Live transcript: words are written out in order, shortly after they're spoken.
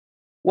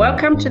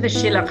Welcome to the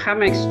Sheila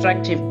Khama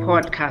Extractive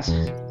Podcast.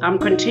 I'm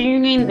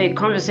continuing the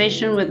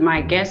conversation with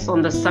my guests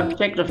on the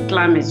subject of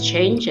climate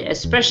change,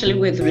 especially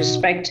with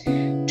respect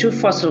to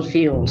fossil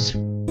fuels.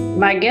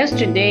 My guest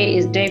today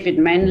is David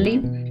Manley.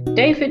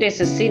 David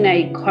is a senior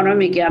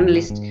economic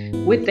analyst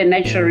with the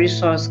Natural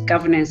Resource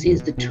Governance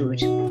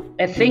Institute,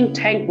 a think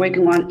tank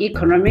working on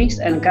economics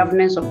and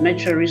governance of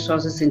natural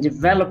resources in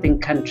developing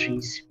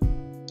countries.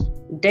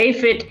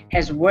 David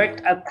has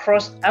worked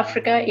across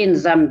Africa in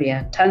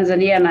Zambia,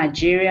 Tanzania,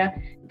 Nigeria,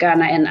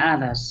 Ghana, and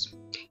others.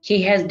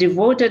 He has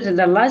devoted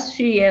the last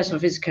few years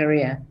of his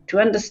career to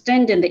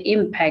understanding the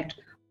impact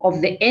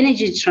of the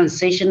energy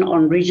transition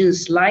on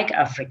regions like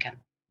Africa.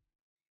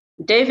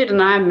 David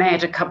and I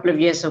met a couple of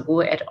years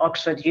ago at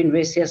Oxford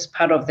University as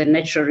part of the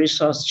Natural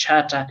Resource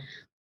Charter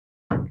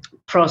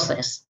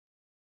process.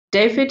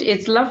 David,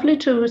 it's lovely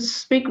to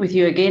speak with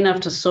you again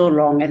after so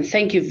long, and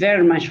thank you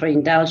very much for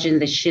indulging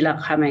the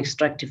Sheila Khama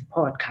Extractive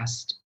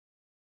Podcast.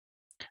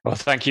 Well,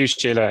 thank you,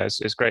 Sheila.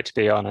 It's great to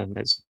be on, and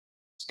it's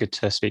good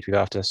to speak with you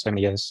after so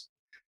many years.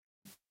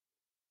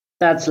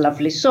 That's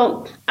lovely.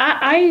 So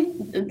I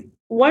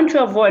want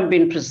to avoid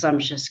being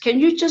presumptuous. Can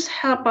you just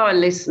help our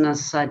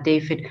listeners,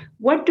 David?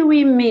 What do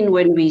we mean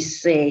when we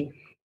say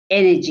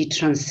energy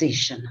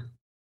transition?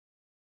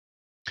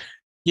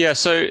 Yeah,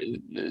 so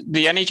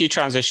the energy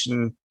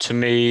transition to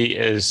me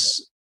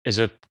is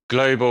a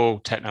global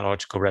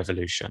technological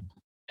revolution.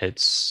 I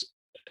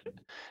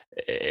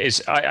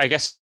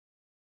guess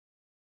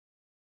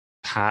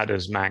had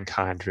as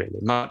mankind really.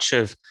 Much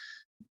of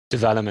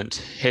development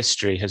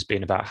history has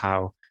been about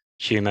how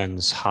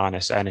humans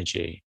harness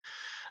energy,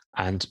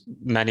 and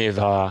many of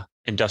our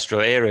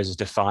industrial eras are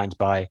defined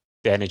by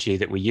the energy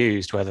that we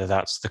used, whether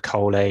that's the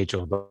coal age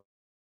or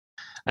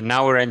and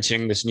now we're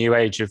entering this new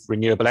age of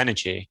renewable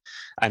energy.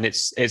 And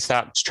it's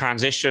that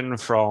transition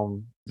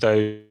from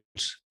those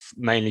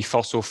mainly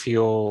fossil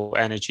fuel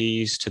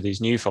energies to these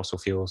new fossil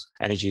fuels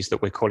energies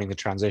that we're calling the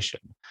transition.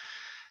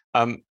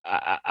 And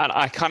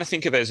I kind of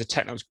think of it as a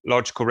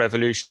technological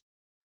revolution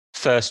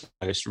first,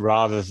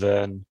 rather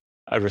than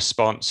a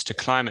response to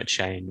climate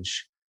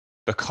change,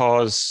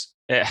 because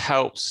it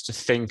helps to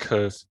think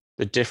of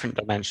the different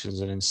dimensions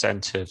and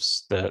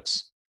incentives that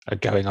are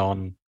going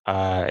on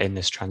in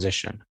this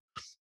transition.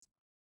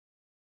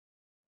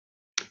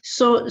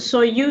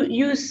 So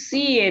you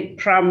see it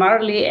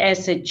primarily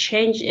as a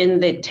change in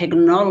the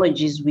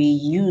technologies we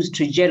use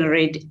to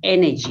generate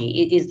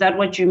energy. Is that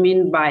what you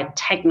mean by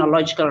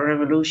technological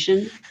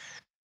revolution?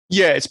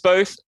 Yeah, it's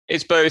both.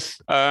 It's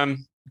both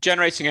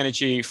generating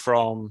energy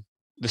from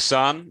the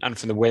sun and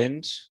from the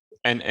wind.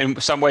 And in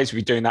some ways,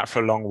 we've been doing that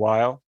for a long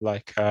while.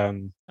 Like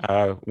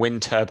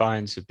wind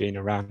turbines have been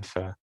around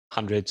for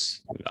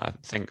hundreds, I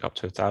think up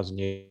to 1,000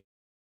 years.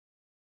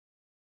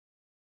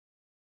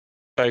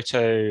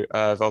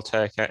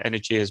 Photovoltaic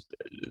energy is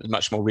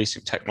much more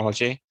recent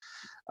technology,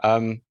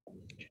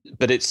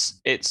 but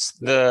it's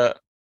the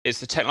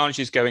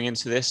technologies going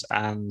into this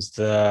and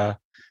the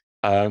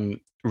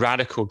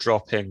radical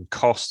drop in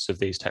costs of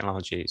these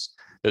technologies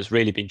that's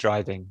really been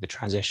driving the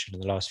transition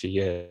in the last few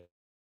years.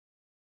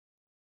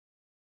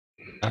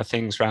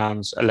 Things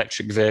around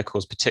electric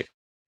vehicles, particularly,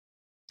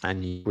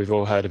 and we've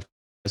all heard of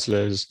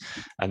Teslas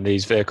and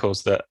these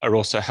vehicles that are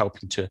also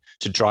helping to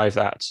drive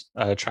that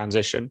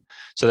transition.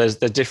 So there's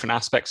the different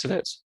aspects of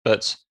it,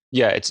 but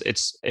yeah, it's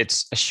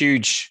a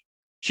huge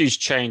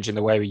change in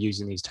the way we're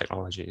using these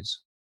technologies.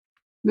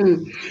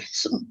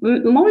 So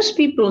most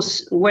people,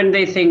 when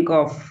they think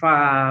of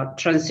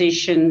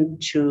transition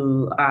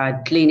to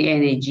clean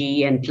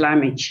energy and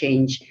climate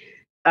change,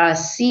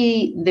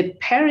 see the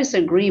Paris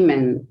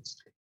Agreement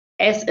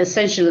as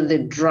essentially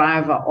the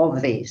driver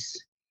of this.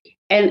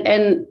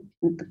 And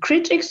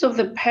critics of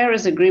the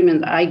Paris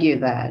Agreement argue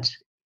that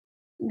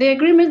the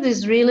agreement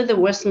is really the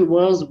Western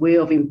world's way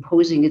of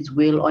imposing its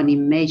will on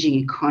emerging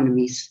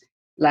economies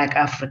like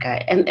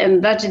Africa,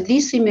 and that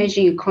these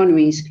emerging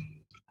economies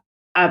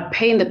are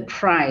paying the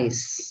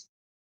price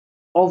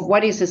of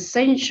what is a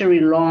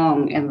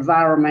century-long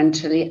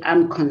environmentally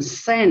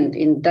unconcerned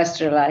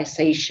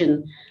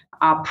industrialization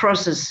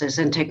processes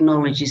and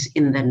technologies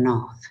in the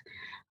North.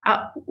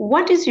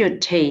 What is your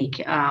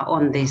take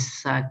on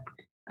this,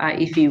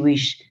 if you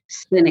wish,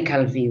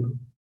 cynical view?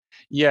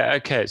 Yeah,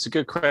 okay, it's a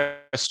good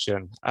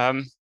question.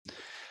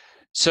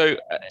 So,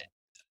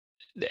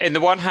 in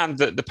the one hand,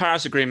 the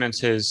Paris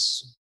Agreement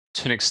is,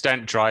 to an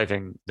extent,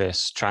 driving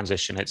this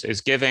transition.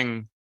 It's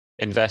giving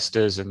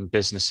investors and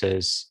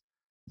businesses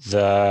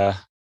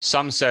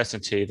some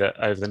certainty that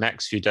over the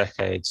next few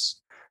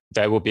decades,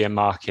 there will be a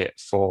market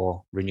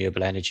for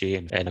renewable energy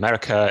in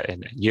America,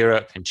 in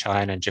Europe, in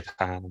China, in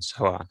Japan, and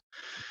so on.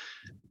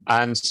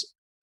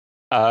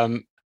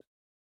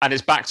 And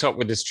it's backed up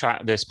with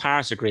this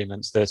Paris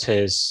Agreement that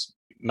is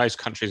most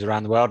countries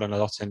around the world and a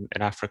lot in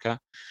Africa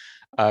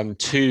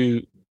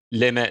to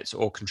limit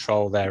or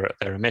control their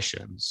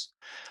emissions.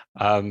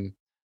 But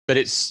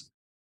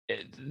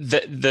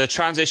the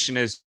transition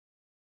is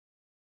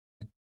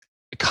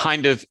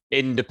kind of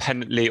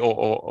independently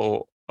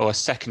or a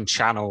second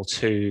channel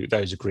to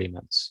those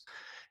agreements.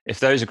 if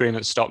those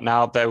agreements stop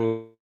now, there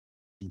will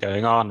be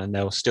going on, and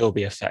there will still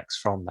be effects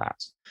from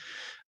that.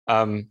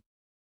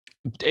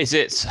 Is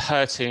it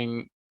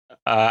hurting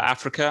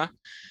Africa?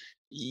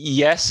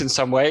 Yes, in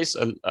some ways,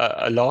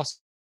 a lot.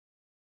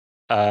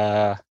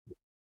 The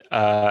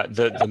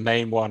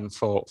main one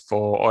for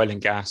oil and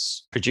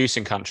gas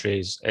producing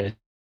countries is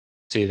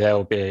there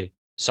will be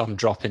some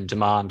drop in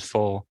demand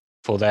for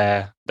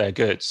their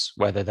goods,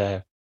 whether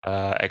they're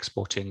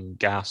exporting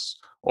gas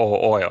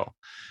or oil.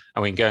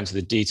 And we can go into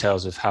the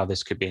details of how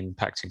this could be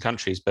impacting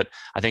countries, but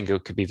I think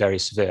it could be very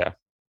severe.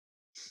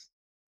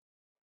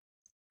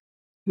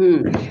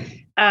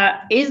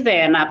 Is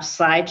there an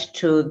upside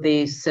to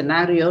the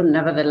scenario,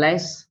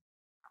 nevertheless?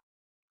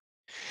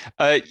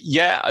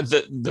 Yeah,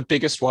 the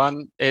biggest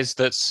one is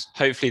that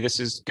hopefully this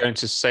is going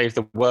to save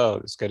the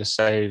world. It's going to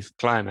save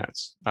climate.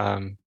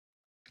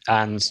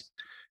 And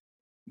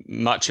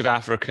much of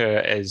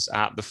Africa is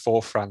at the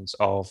forefront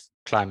of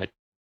climate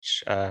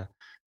change.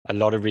 A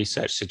lot of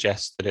research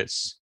suggests that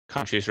it's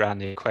countries around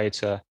the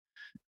equator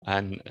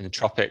and the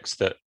tropics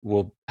that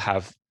will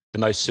have the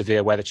most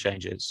severe weather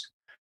changes.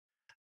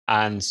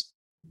 And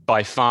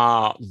by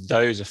far,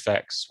 those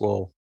effects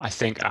will, I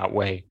think,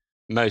 outweigh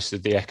most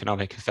of the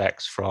economic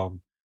effects from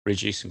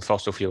reducing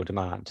fossil fuel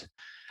demand.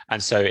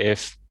 And so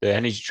if the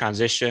energy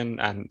transition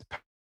and the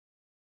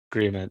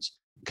agreement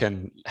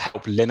can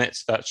help limit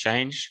that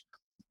change,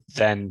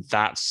 then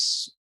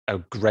that's a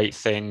great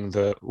thing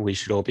that we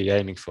should all be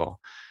aiming for.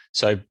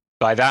 So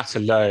by that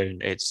alone,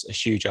 it's a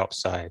huge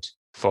upside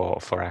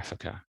for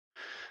Africa.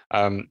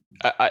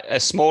 A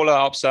smaller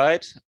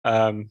upside,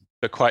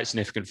 but quite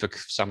significant for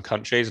some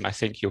countries, and I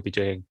think you'll be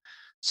doing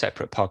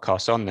separate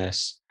podcasts on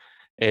this,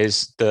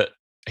 is that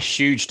a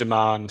huge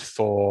demand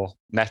for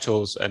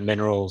metals and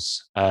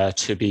minerals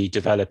to be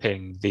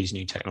developing these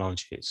new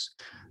technologies.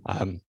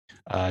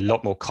 A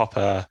lot more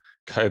copper,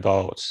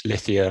 cobalt,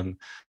 lithium,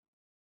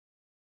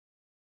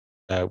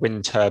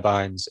 wind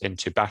turbines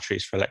into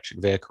batteries for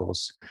electric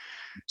vehicles.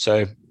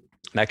 So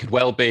there could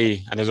well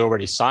be, and there's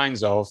already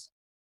signs of,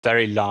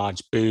 very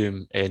large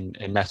boom in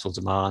metal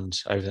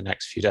demand over the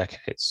next few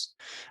decades.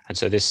 And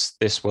so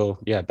this will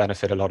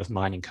benefit a lot of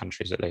mining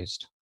countries at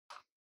least.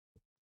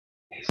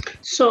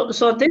 So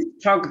this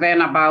talk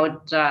then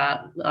about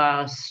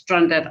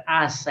stranded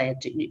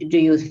asset, do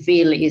you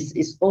feel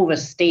is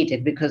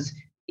overstated? Because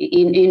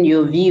in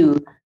your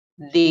view,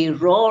 the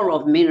role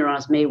of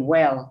minerals may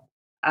well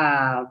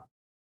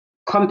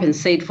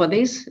compensate for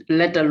this,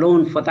 let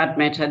alone, for that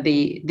matter,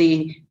 the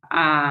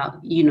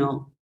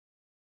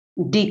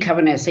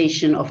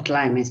decarbonization of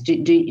climate.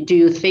 Do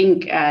you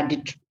think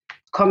the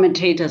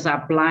commentators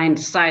are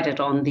blindsided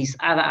on these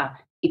other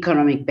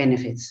economic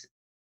benefits?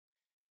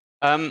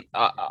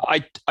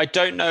 I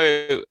don't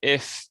know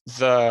if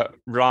the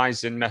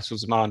rise in metal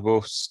demand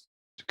will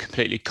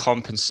completely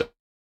compensate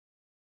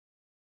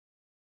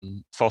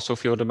fossil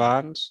fuel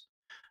demand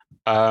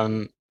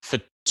for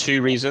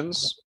two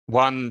reasons.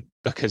 One,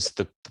 because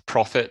the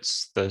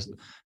profits, the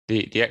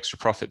extra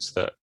profits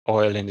that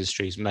oil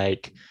industries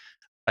make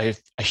are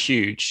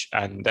huge,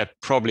 and they're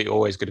probably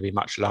always going to be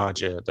much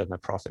larger than the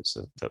profits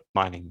that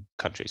mining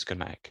countries can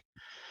make.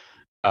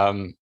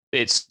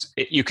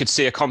 You could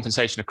see a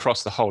compensation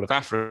across the whole of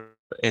Africa.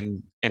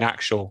 In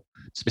actual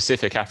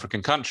specific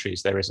African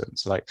countries, there isn't.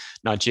 So like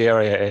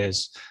Nigeria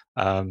is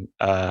an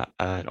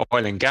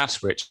oil and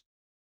gas rich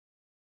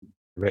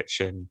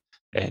in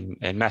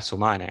metal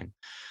mining.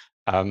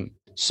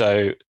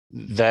 So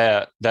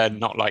they're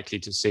not likely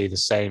to see the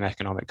same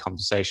economic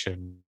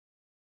compensation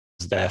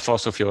as their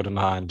fossil fuel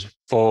demand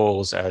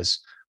falls as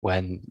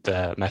when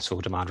the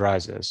metal demand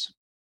rises.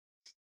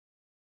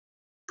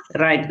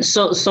 Right.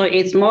 So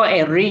it's more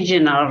a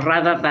regional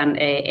rather than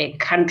a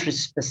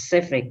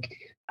country-specific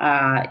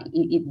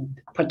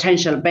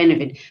potential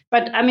benefit.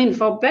 But I mean,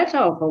 for better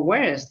or for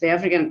worse, the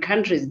African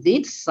countries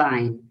did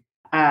sign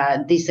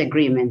these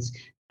agreements.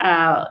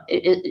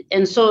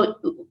 And so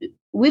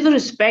with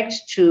respect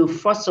to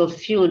fossil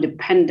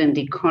fuel-dependent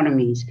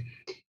economies,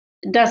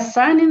 does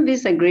signing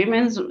these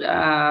agreements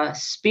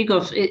speak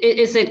of,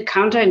 is it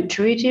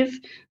counterintuitive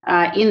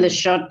in the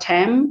short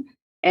term?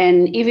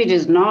 And if it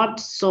is not,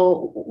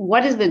 so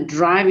what is the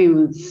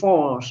driving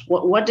force?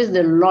 What is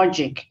the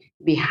logic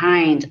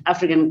behind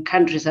African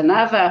countries and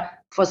other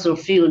fossil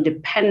fuel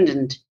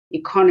dependent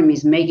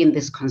economies making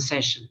this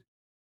concession?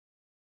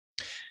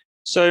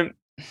 So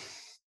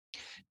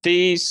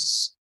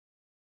these,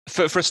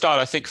 for a start,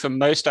 I think for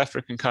most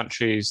African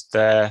countries,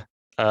 their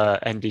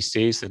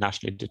NDCs, the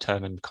nationally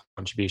determined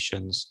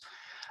contributions,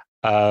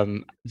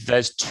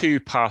 there's two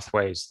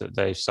pathways that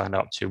they've signed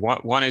up to.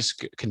 One is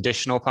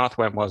conditional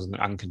pathway, and one is an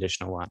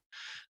unconditional one.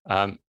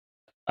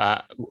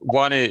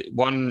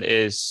 One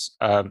is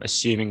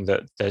assuming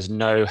that there's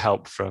no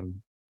help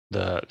from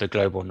the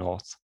global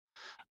north,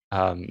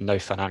 no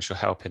financial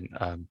help in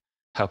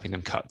helping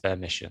them cut their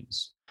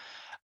emissions.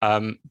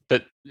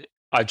 But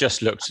I've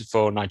just looked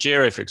for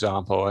Nigeria, for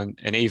example,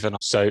 and even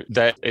so,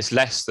 it's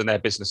less than their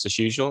business as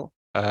usual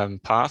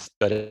path,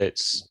 but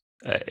it's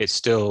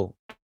still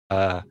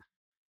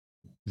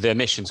the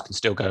emissions can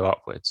still go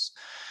upwards.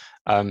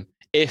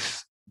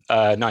 If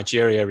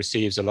Nigeria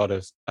receives a lot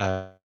of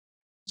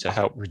to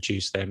help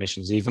reduce their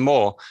emissions even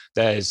more,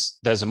 there's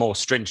a more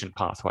stringent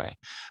pathway,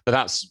 but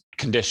that's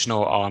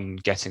conditional on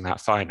getting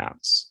that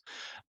finance.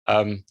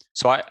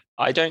 So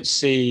I don't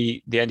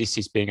see the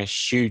NDCs being a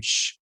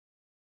huge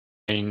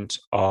change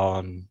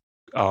on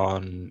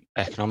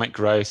economic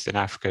growth in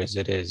Africa as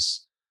it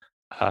is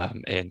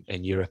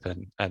in Europe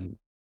and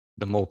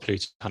the more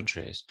polluted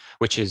countries,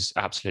 which is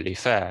absolutely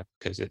fair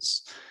because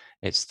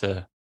it's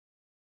the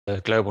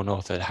global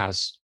north that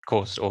has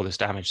caused all this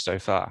damage so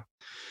far.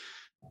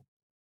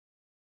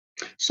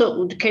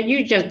 So can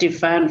you just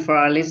define for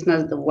our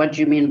listeners what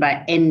you mean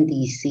by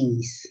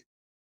NDCs?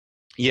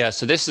 Yeah,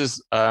 so this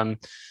is, and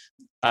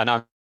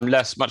I'm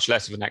much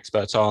less of an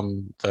expert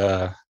on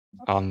the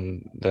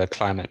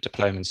climate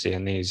diplomacy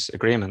and these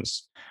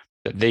agreements,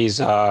 but these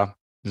are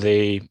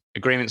the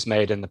agreements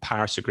made in the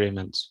Paris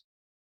Agreement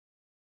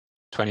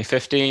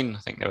 2015. I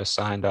think they were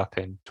signed up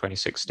in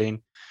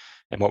 2016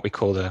 in what we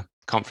call the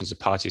Conference of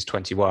Parties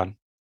 21.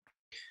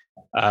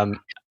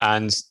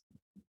 And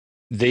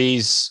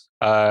these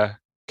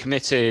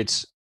committed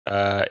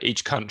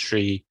each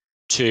country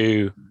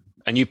to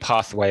a new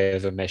pathway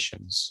of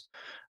emissions.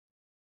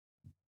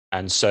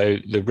 And so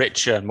the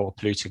richer and more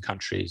polluting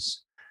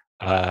countries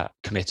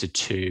committed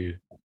to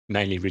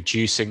mainly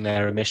reducing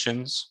their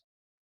emissions.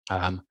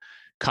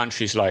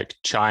 Countries like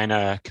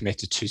China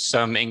committed to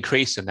some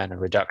increase and then a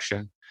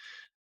reduction.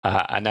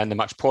 And then the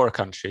much poorer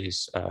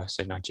countries,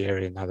 say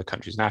Nigeria and other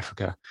countries in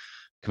Africa,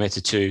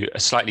 committed to a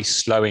slightly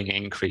slowing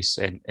increase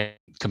in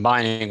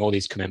combining all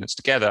these commitments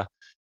together.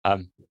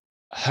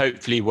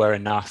 Hopefully were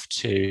enough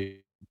to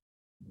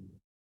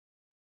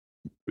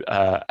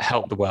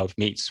help the world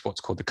meet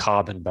what's called the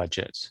carbon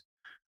budget.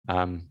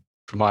 From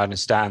what I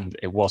understand,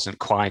 it wasn't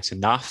quite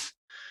enough.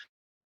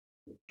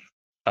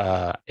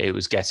 It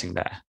was getting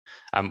there.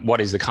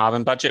 What is the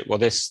carbon budget? Well,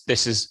 this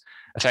is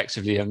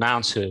effectively the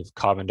amount of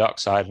carbon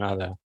dioxide and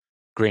other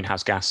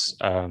greenhouse gas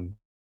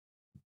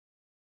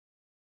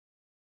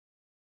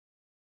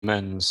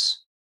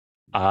humans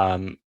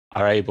are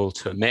able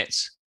to emit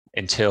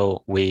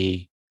until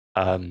we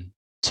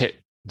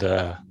tip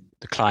the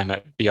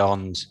climate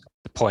beyond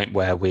the point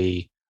where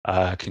we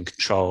can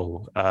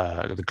control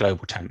the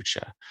global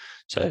temperature.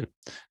 So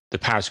the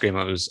Paris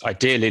Agreement was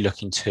ideally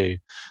looking to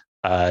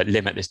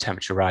limit this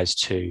temperature rise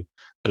to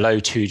below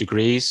 2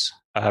 degrees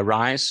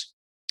rise,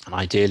 and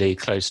ideally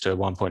close to a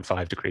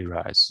 1.5 degree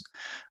rise.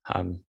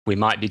 We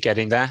might be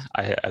getting there.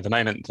 At the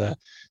moment, the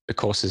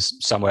course is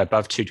somewhere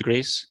above 2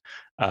 degrees.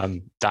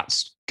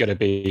 That's going to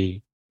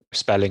be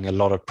spelling a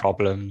lot of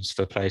problems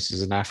for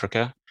places in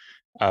Africa,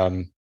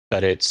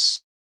 but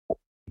it's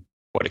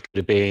what it could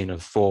have been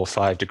of 4 or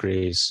 5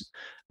 degrees,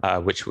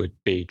 which would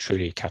be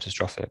truly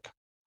catastrophic.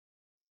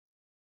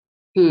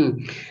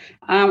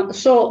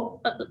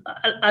 So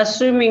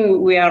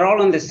assuming we are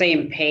all on the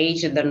same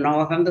page, the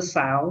North and the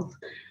South,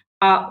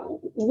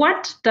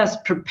 what does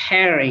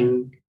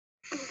preparing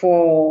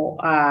for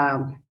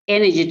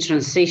energy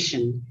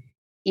transition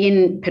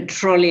in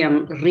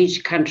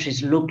petroleum-rich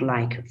countries look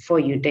like for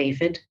you,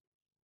 David?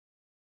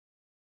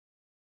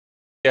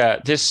 Yeah,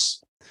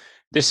 this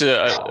is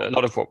a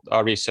lot of what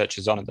our research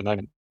is on at the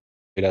moment.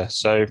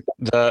 So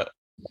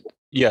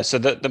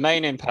the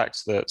main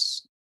impacts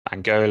that's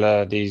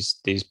Angola,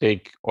 these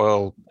big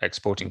oil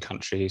exporting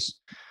countries,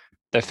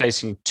 they're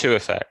facing two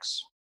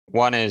effects.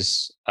 One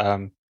is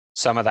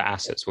some of the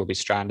assets will be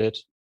stranded.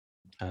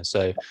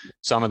 So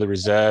some of the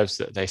reserves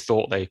that they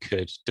thought they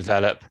could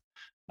develop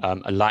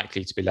are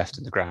likely to be left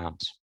in the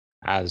ground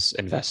as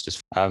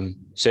investors. Some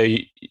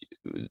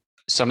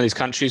of these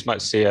countries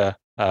might see a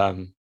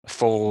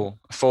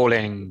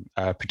falling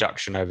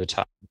production over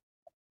time.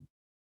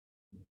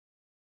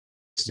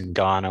 In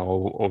Ghana are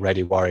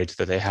already worried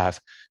that they have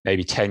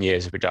maybe 10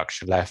 years of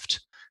production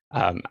left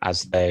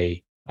as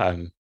they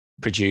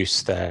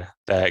produce their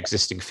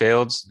existing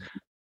fields,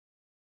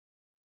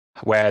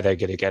 where they're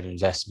going to get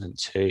investment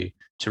to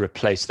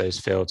replace those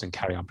fields and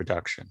carry on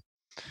production.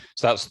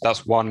 So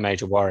that's one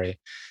major worry.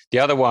 The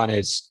other one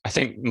is, I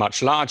think,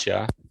 much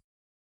larger,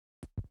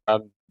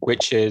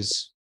 which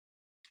is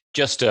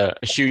just a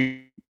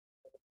huge,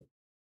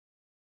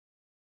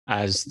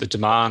 as the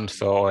demand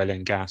for oil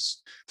and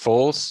gas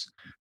falls,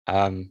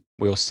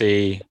 we'll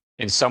see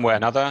in some way or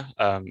another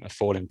a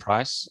fall in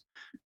price.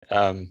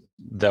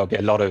 There'll be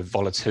a lot of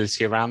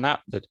volatility around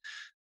that, but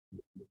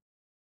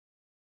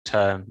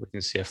term we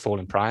can see a fall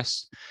in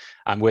price,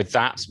 and with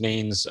that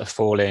means a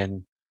fall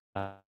in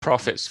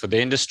profits for the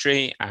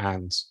industry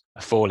and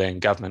a fall in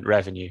government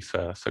revenue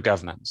for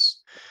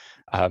governments.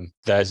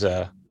 There's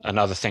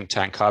another think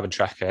tank, Carbon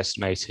Tracker,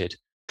 estimated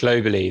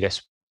globally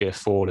this will be a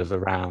fall of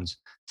around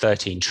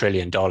 $13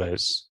 trillion.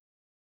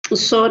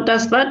 So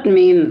does that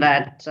mean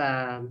that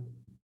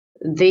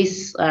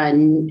these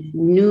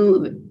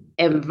new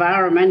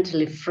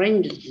environmentally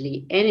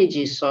friendly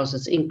energy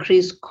sources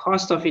increase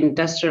cost of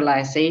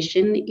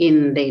industrialization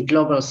in the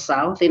global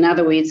south? In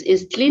other words,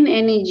 is clean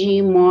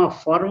energy more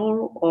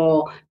affordable,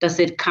 or does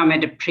it come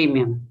at a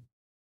premium?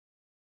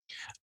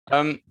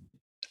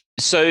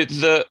 So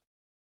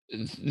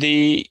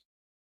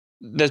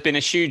there's been a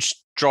huge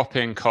drop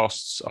in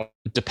costs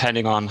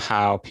depending on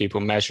how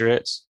people measure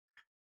it.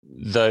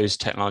 Those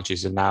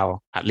technologies are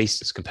now at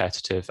least as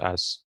competitive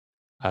as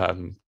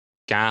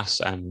gas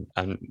and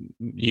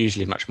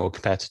usually much more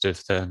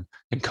competitive than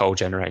in coal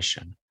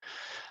generation.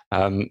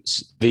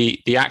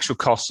 The actual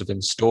cost of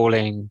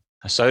installing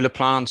a solar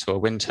plant or a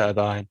wind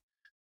turbine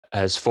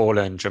has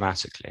fallen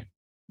dramatically.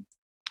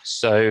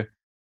 So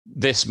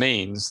this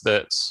means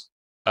that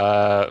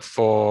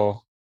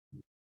for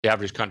the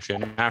average country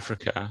in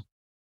Africa,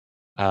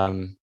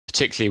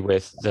 particularly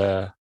with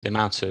the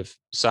amount of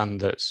sun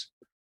that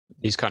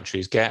these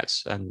countries get,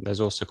 and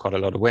there's also quite a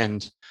lot of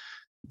wind,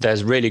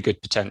 there's really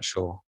good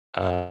potential,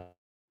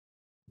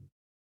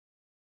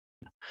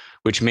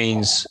 which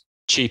means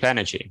cheap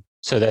energy.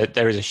 So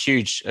there is a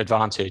huge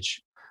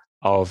advantage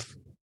of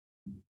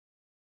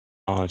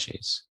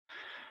technologies.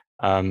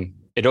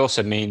 It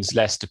also means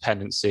less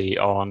dependency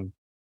on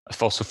a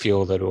fossil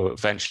fuel that will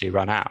eventually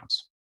run out.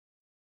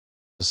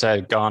 As I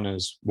said,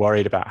 Ghana's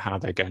worried about how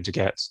they're going to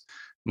get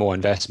more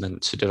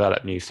investment to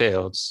develop new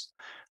fields.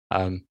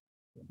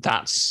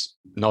 That's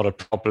not a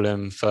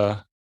problem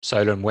for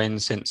solar and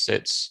wind since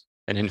it's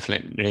an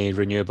infinitely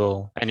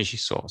renewable energy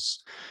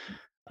source.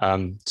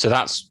 So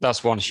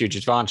that's one huge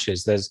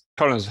advantage. There's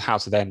problems of how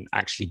to then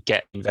actually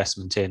get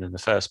investment in the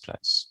first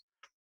place.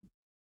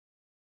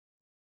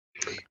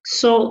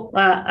 So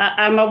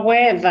I'm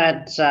aware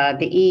that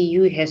the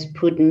EU has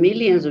put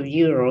millions of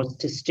euros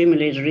to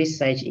stimulate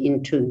research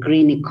into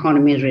green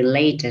economy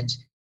related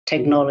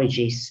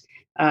technologies.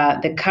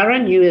 The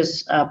current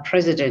US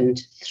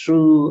president,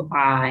 through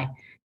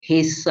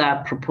his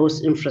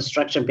proposed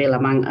infrastructure bill,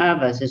 among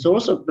others, is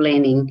also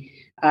planning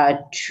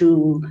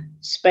to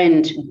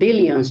spend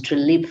billions to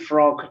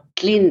leapfrog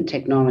clean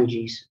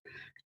technologies.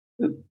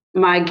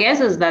 My guess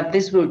is that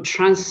this will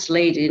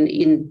translate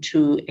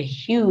into a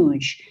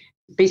huge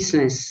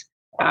business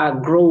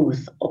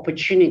growth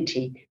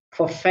opportunity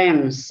for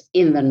firms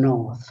in the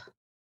North.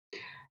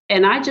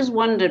 And I just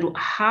wondered,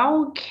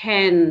 how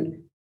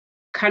can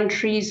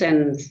countries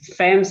and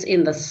firms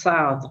in the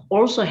South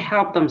also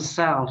help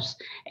themselves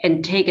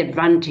and take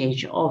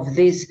advantage of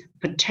this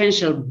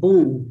potential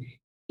boom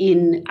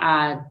in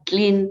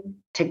clean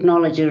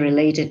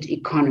technology-related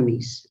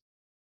economies?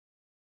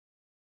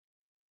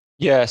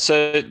 Yeah,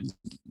 so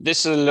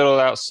this is a little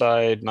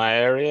outside my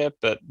area,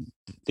 but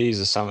these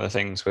are some of the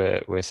things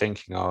we're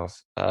thinking of.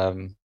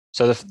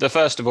 So the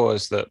first of all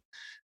is that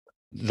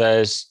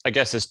there's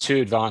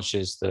two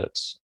advantages that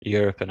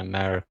Europe and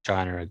America,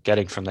 China are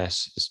getting from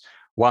this.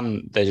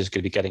 One, they're just going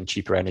to be getting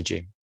cheaper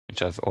energy,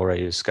 which I've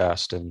already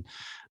discussed, and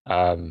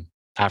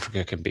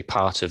Africa can be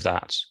part of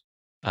that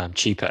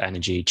cheap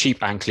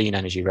and clean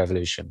energy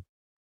revolution.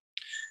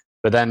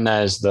 But then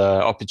there's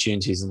the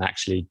opportunities in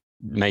actually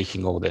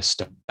making all this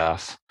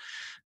stuff.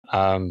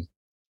 And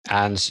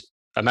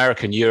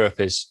America and Europe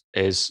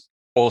is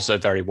also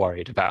very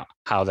worried about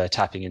how they're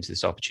tapping into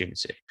this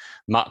opportunity.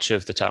 Much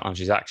of the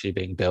technology is actually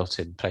being built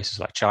in places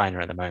like China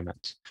at the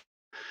moment.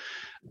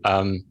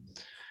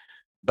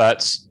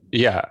 But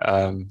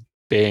yeah,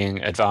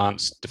 being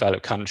advanced,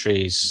 developed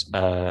countries,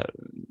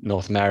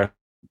 North America,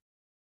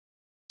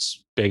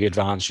 big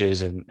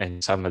advantages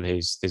in some of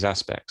these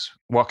aspects.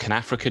 What can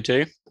Africa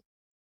do?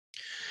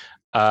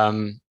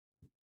 As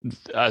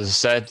I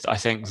said, I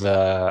think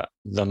the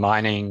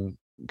mining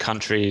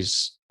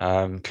countries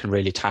can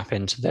really tap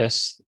into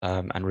this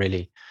and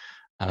really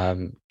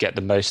get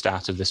the most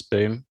out of this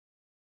boom.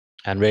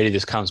 And really,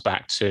 this comes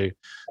back to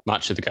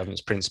much of the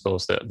governance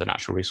principles that the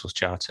Natural Resource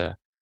Charter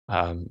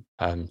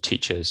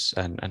teaches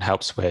and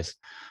helps with,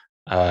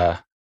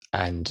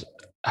 and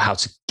how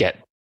to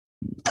get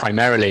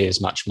primarily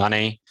as much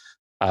money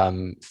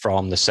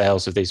from the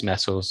sales of these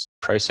metals,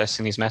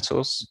 processing these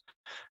metals.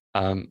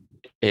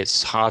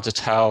 It's hard to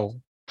tell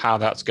how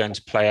that's going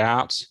to play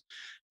out.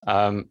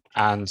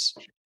 And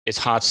it's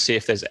hard to see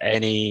if there's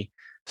any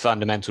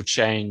fundamental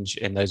change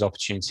in those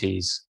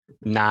opportunities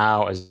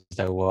now as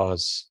there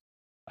was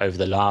over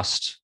the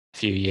last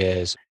few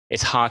years.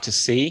 It's hard to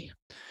see,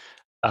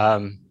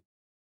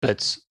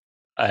 but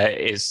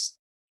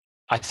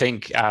I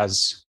think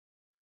as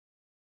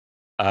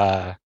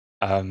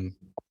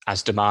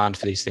demand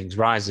for these things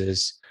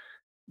rises,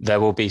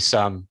 there will be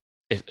some,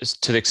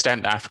 to the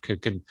extent that Africa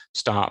can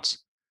start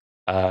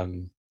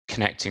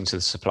connecting to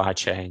the supply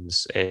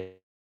chains,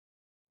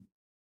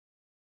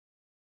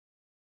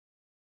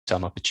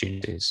 some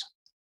opportunities.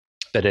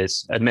 But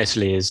it's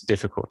admittedly is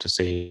difficult to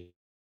see.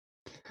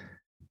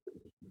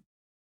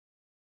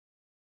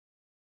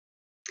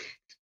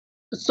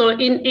 So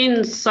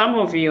in some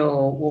of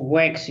your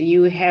works,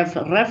 you have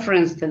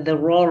referenced the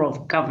role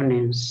of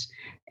governance,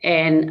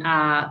 and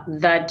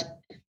that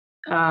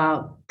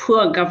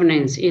poor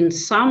governance in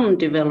some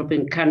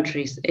developing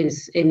countries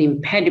is an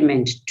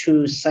impediment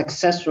to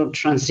successful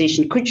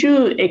transition. Could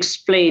you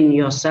explain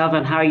yourself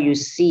and how you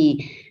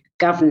see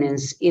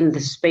governance in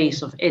the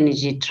space of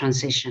energy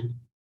transition?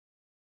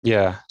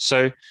 Yeah,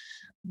 so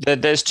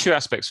there's two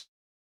aspects.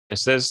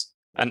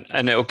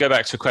 And it'll go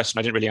back to a question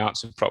I didn't really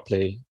answer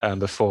properly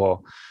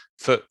before.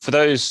 for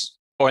those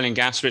oil and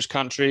gas rich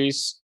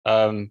countries,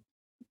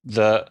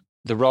 the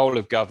role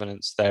of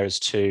governance there is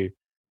to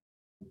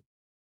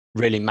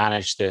really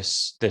manage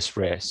this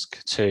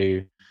risk,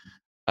 to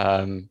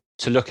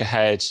look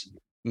ahead,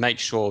 make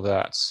sure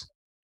that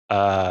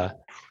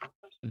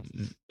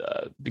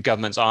the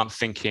governments aren't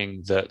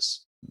thinking that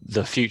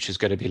the future is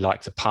going to be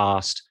like the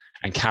past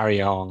and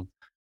carry on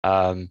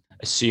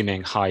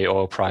assuming high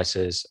oil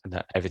prices and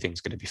that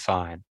everything's going to be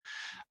fine.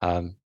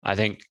 I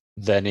think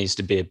there needs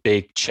to be a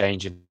big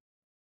change in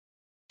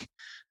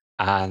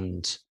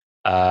and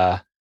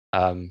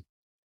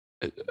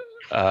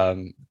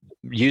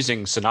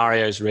using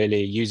scenarios,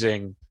 really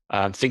using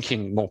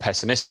thinking more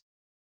pessimistic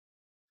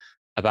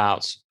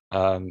about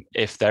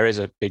if there is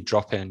a big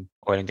drop in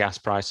oil and gas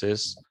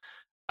prices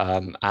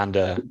and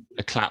a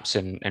collapse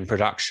in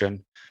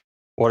production,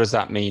 what does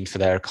that mean for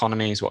their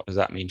economies? What does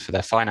that mean for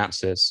their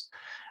finances?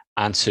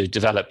 And to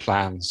develop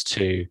plans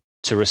to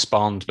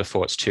respond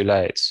before it's too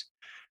late.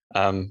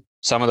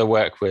 Some of the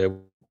work we're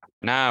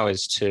now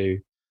is to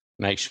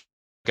make sure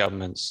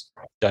governments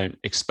don't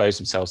expose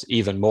themselves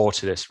even more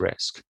to this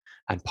risk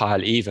and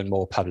pile even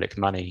more public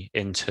money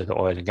into the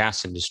oil and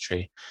gas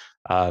industry.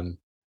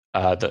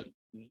 That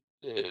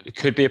it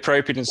could be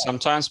appropriate in some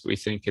times, but we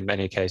think in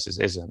many cases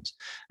isn't.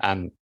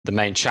 And the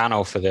main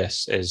channel for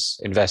this is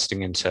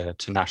investing into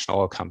national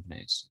oil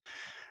companies.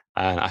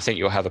 And I think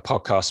you'll have a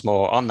podcast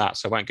more on that,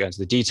 so I won't go into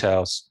the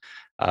details.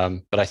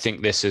 But I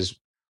think this is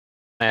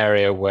an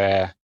area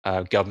where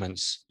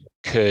governments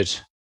could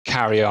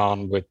carry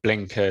on with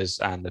blinkers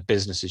and the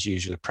business as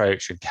usual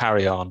approach and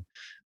carry on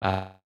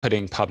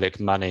putting public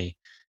money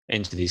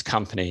into these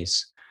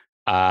companies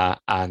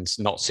and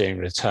not seeing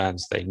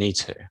returns they need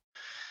to.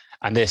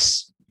 And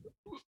this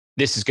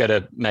is going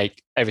to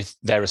make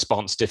their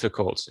response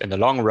difficult in the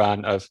long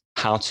run of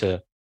how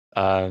to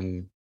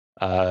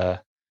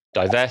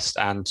divest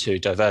and to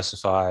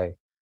diversify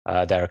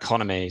their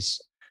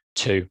economies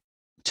to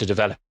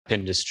develop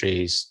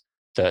industries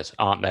that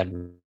aren't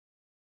then.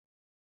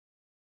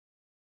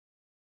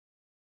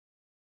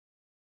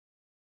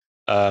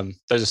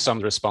 Those are some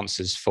of the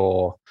responses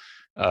for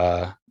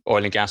oil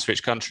and gas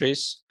rich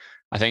countries.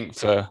 I think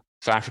for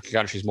African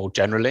countries more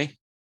generally,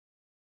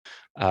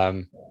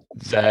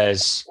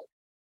 there's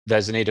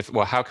a need of,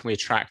 well, how can we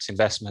attract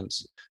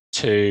investments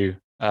to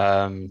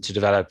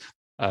develop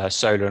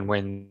solar and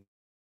wind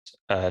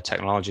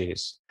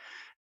technologies?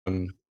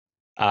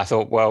 I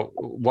thought, well,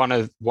 one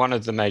of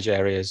the major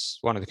areas,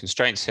 one of the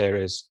constraints here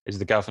is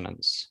the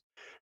governance.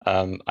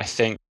 I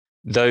think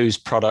those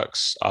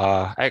products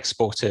are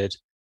exported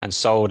and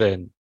sold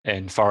in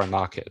foreign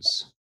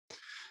markets.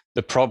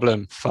 The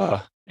problem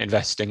for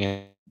investing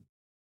in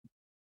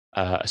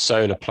a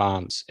solar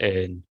plant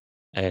in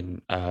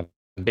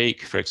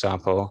Mozambique, for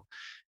example,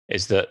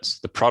 is that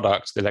the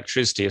product, the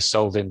electricity, is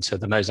sold into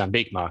the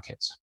Mozambique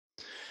market.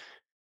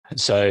 And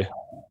so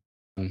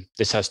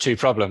this has two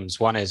problems.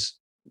 One is,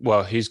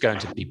 well, who's going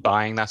to be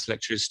buying that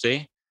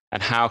electricity?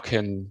 And how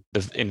can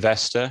the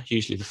investor,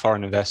 usually the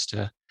foreign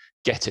investor,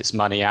 get its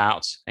money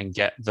out and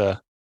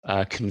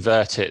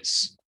convert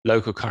its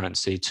local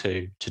currency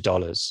to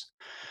dollars?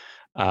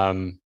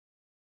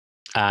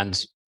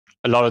 And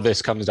a lot of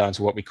this comes down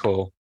to what we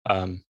call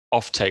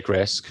offtake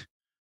risk,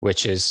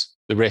 which is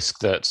the risk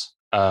that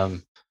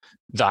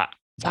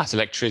that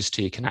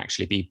electricity can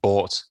actually be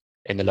bought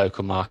in the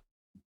local market.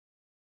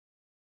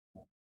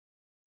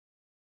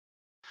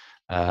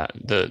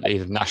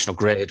 Either national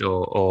grid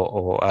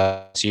or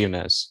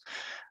consumers.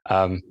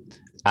 And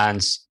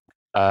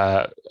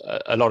a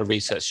lot of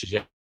research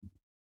suggests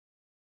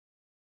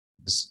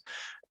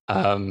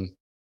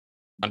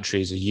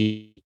countries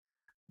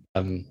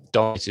are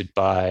dominated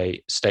by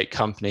state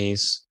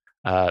companies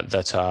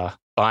that are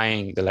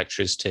buying the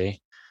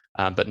electricity,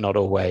 but not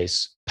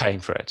always paying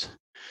for it.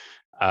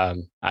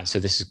 And so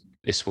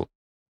this will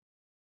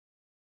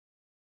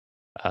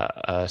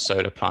a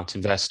solar plant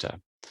investor.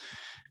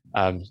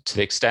 To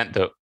the extent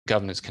that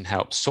governments can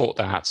help sort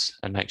that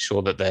and make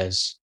sure that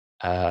there's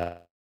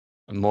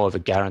more of a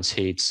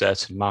guaranteed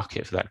certain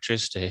market for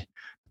electricity,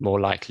 more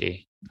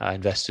likely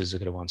investors are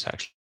going to want to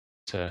actually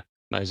to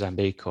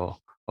Mozambique or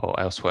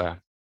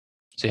elsewhere.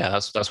 So yeah,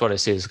 that's what I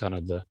see as kind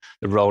of the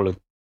role of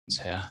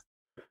here.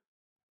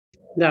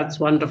 That's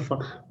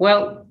wonderful.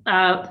 Well,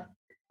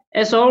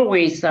 as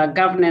always,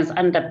 governance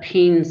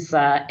underpins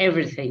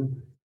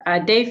everything.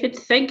 David,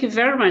 thank you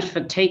very much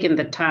for taking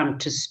the time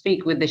to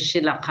speak with the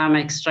Sheila Khama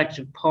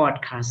Extractive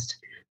Podcast.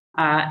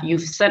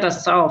 You've set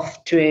us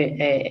off to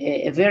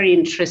a very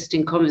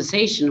interesting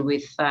conversation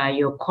with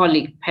your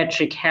colleague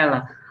Patrick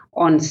Heller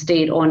on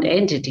state-owned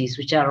entities,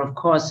 which are, of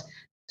course,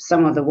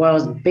 some of the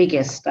world's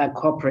biggest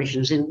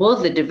corporations in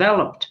both the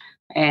developed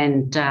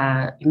and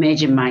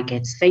emerging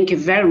markets. Thank you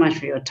very much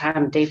for your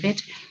time,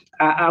 David.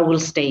 I will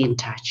stay in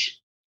touch.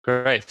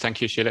 Great.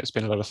 Thank you, Sheila. It's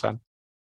been a lot of fun.